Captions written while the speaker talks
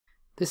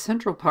The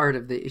central part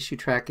of the issue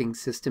tracking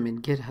system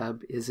in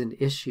GitHub is an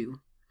issue.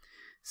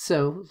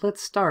 So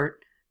let's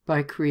start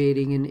by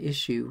creating an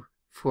issue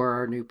for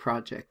our new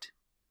project.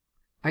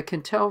 I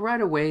can tell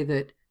right away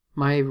that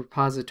my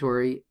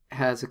repository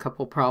has a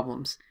couple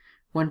problems.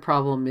 One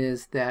problem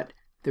is that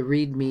the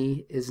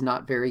README is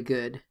not very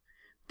good.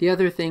 The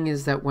other thing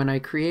is that when I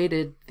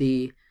created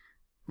the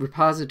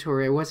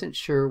repository, I wasn't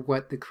sure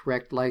what the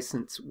correct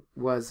license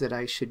was that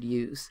I should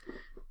use.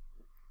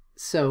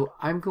 So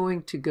I'm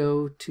going to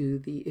go to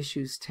the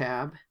Issues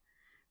tab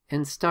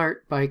and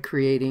start by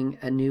creating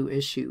a new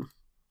issue.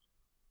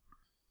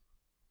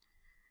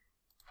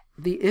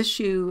 The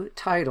issue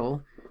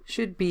title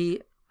should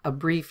be a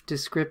brief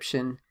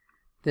description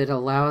that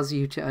allows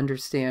you to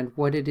understand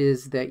what it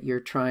is that you're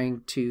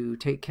trying to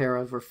take care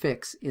of or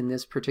fix in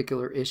this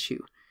particular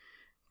issue.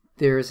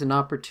 There is an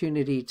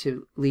opportunity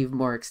to leave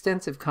more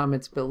extensive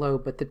comments below,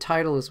 but the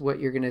title is what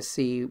you're going to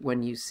see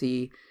when you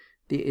see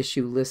the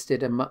issue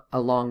listed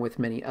along with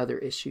many other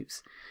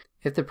issues.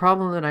 If the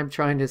problem that I'm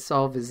trying to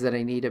solve is that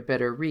I need a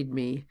better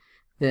README,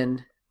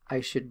 then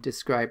I should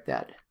describe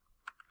that.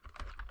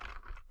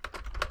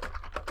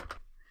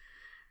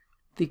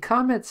 The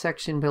comment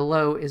section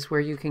below is where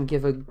you can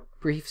give a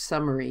brief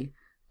summary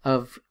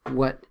of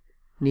what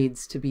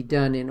needs to be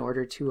done in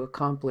order to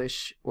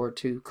accomplish or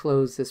to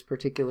close this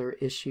particular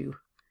issue.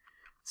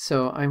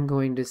 So I'm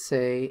going to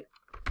say,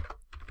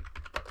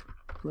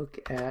 look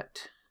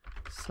at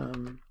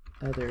some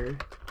other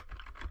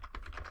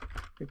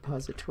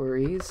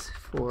repositories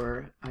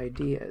for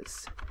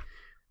ideas.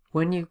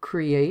 When you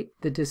create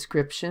the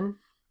description,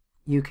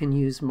 you can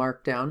use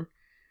Markdown.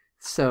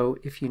 So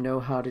if you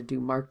know how to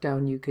do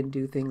Markdown, you can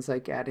do things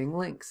like adding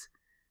links.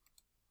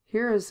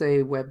 Here is a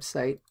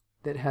website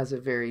that has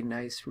a very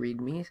nice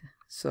README,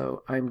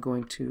 so I'm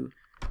going to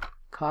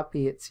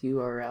copy its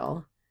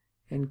URL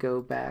and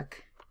go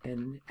back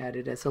and add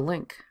it as a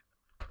link.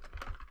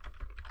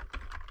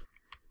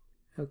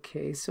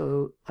 Okay,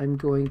 so I'm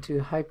going to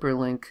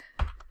hyperlink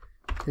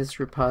this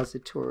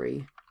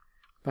repository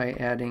by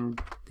adding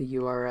the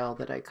URL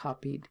that I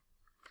copied.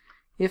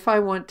 If I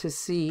want to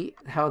see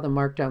how the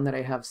Markdown that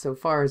I have so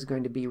far is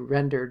going to be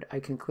rendered, I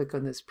can click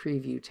on this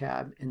Preview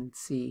tab and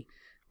see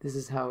this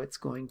is how it's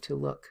going to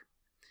look.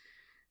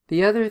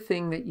 The other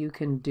thing that you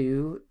can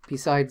do,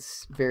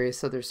 besides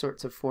various other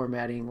sorts of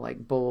formatting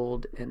like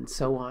bold and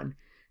so on,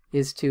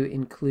 is to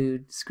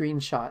include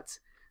screenshots.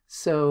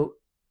 So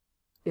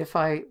if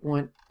I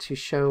want to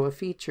show a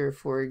feature,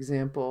 for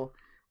example,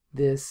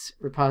 this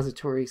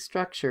repository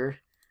structure,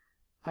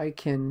 I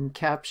can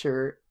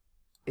capture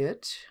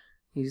it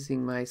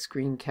using my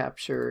screen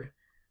capture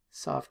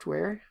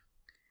software.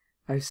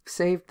 I've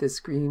saved the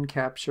screen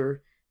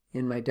capture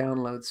in my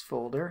downloads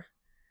folder.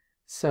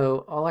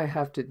 So all I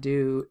have to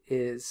do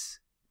is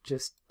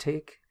just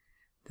take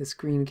the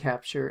screen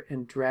capture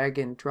and drag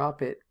and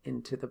drop it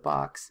into the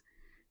box,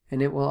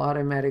 and it will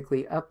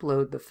automatically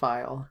upload the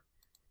file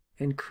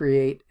and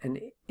create an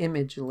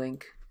image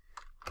link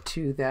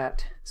to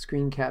that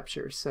screen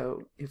capture.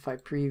 So if I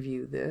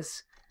preview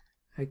this,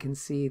 I can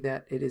see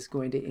that it is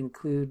going to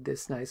include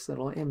this nice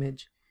little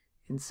image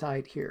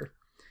inside here.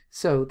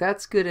 So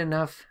that's good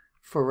enough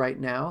for right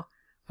now.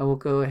 I will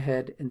go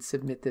ahead and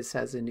submit this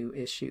as a new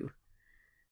issue.